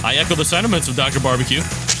 I echo the sentiments of Dr. Barbecue.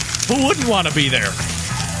 Who wouldn't want to be there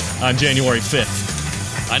on January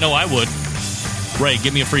 5th? I know I would. Ray,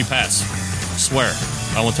 give me a free pass. Swear,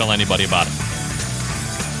 I won't tell anybody about it.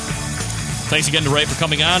 Thanks again to Ray for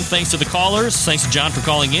coming on. Thanks to the callers. Thanks to John for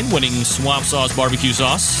calling in, winning Swamp Sauce barbecue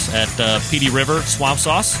sauce at PD River Swamp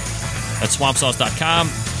Sauce at swampsauce.com.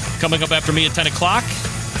 Coming up after me at 10 o'clock,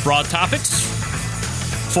 Broad Topics.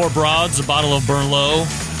 4 broads, a bottle of Burn Low,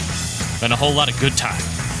 and a whole lot of good time.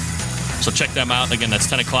 So check them out. Again, that's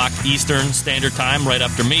 10 o'clock Eastern Standard Time, right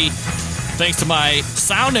after me. Thanks to my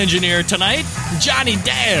sound engineer tonight, Johnny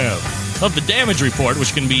Dam, of the Damage Report,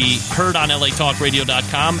 which can be heard on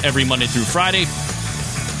latalkradio.com every Monday through Friday,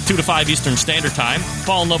 2 to 5 Eastern Standard Time.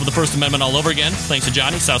 Fall in love with the First Amendment all over again. Thanks to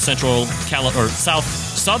Johnny, Southern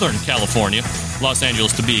California, Los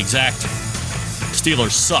Angeles to be exact.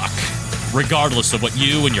 Steelers suck, regardless of what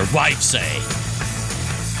you and your wife say.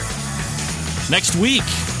 Next week,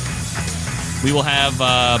 we will have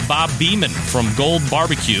Bob Beeman from Gold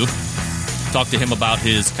Barbecue. Talk to him about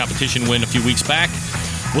his competition win a few weeks back.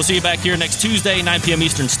 We'll see you back here next Tuesday, 9 p.m.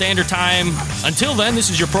 Eastern Standard Time. Until then, this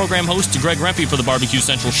is your program host, Greg Rempe, for the Barbecue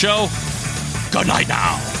Central Show. Good night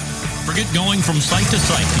now. Forget going from site to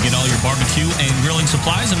site to get all your barbecue and grilling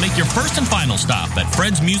supplies and make your first and final stop at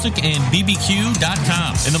Fred's Music and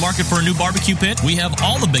BBQ.com. In the market for a new barbecue pit, we have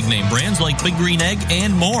all the big name brands like Big Green Egg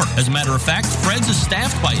and more. As a matter of fact, Fred's is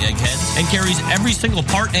staffed by eggheads and carries every single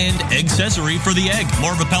part and accessory for the egg.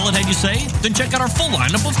 More of a pellet head, you say? Then check out our full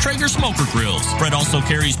lineup of Traeger smoker grills. Fred also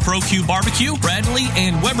carries Pro-Q Barbecue, Bradley,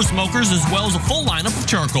 and Weber smokers, as well as a full lineup of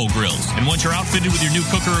charcoal grills. And once you're outfitted with your new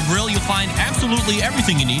cooker or grill, you'll find absolutely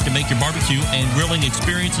everything you need to make your barbecue and grilling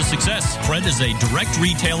experience a success. Fred is a direct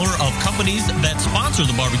retailer of companies that sponsor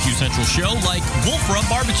the Barbecue Central Show, like Wolf Rub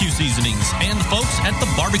Barbecue Seasonings and the folks at the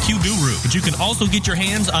Barbecue Guru. But you can also get your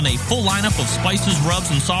hands on a full lineup of spices,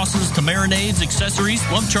 rubs, and sauces to marinades, accessories,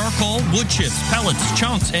 lump charcoal, wood chips, pellets,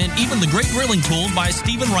 chunks, and even the great grilling tools by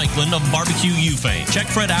Stephen Reichland of Barbecue U fame. Check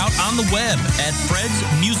Fred out on the web at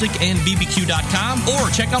fredsmusicandbbq.com or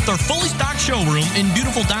check out their fully stocked showroom in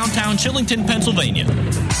beautiful downtown Chillington, Pennsylvania.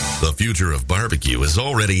 The future of barbecue is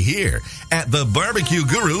already here at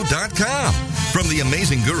thebarbecueguru.com. From the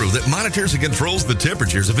amazing guru that monitors and controls the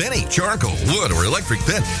temperatures of any charcoal, wood, or electric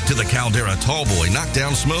pit to the Caldera Tallboy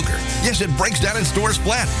knockdown smoker. Yes, it breaks down and stores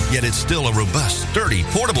flat, yet it's still a robust, sturdy,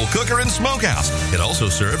 portable cooker and smokehouse. It also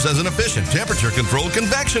serves as an efficient temperature-controlled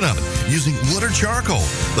convection oven using wood or charcoal.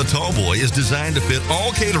 The Tallboy is designed to fit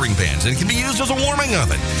all catering pans and can be used as a warming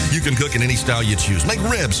oven. You can cook in any style you choose. Make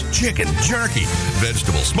ribs, chicken, jerky,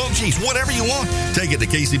 vegetables, smoked cheese, whatever you want. Take it to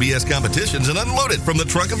KCBS competitions and unload it from the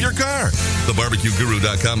trunk of your car.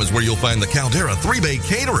 TheBarbecueGuru.com is where you'll find the Caldera 3-Bay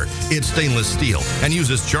Caterer. It's stainless steel and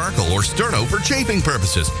uses charcoal or sterno for chafing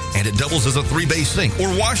purposes. And it doubles as a 3-bay sink or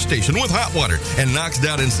wash station with hot water and knocks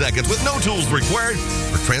down in seconds with no tools required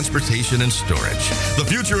for transportation and storage. The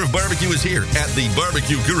future of barbecue is here at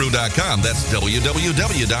TheBarbecueGuru.com. That's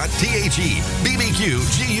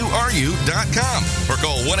www.thebbqguru.com or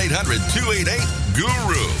call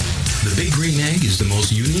 1-800-288-GURU. The Big Green Egg is the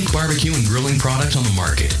most unique barbecue and grilling product on the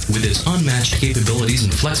market, with its unmatched capabilities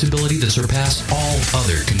and flexibility that surpass all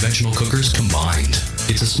other conventional cookers combined.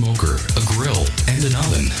 It's a smoker, a grill, and an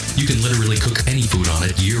oven. You can literally cook any food on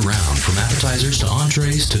it year-round, from appetizers to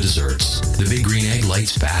entrees to desserts. The Big Green Egg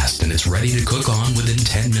lights fast, and it's ready to cook on within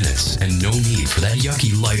 10 minutes, and no need for that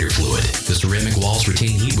yucky lighter fluid. The ceramic walls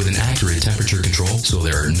retain heat with an accurate temperature control, so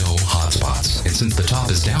there are no hot spots. And since the top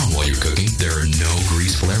is down while you're cooking, there are no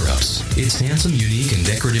grease flare-ups. Its handsome, unique, and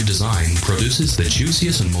decorative design produces the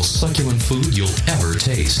juiciest and most succulent food you'll ever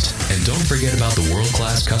taste. And don't forget about the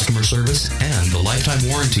world-class customer service and the lifetime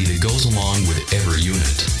warranty that goes along with every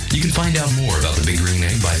unit. You can find out more about the Big Green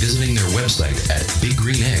Egg by visiting their website at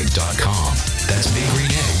biggreenegg.com. That's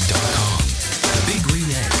biggreenegg.com. The Big Green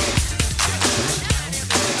Egg.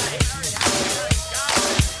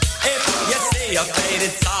 If you see a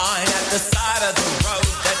faded sign at the side of the road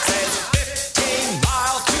that says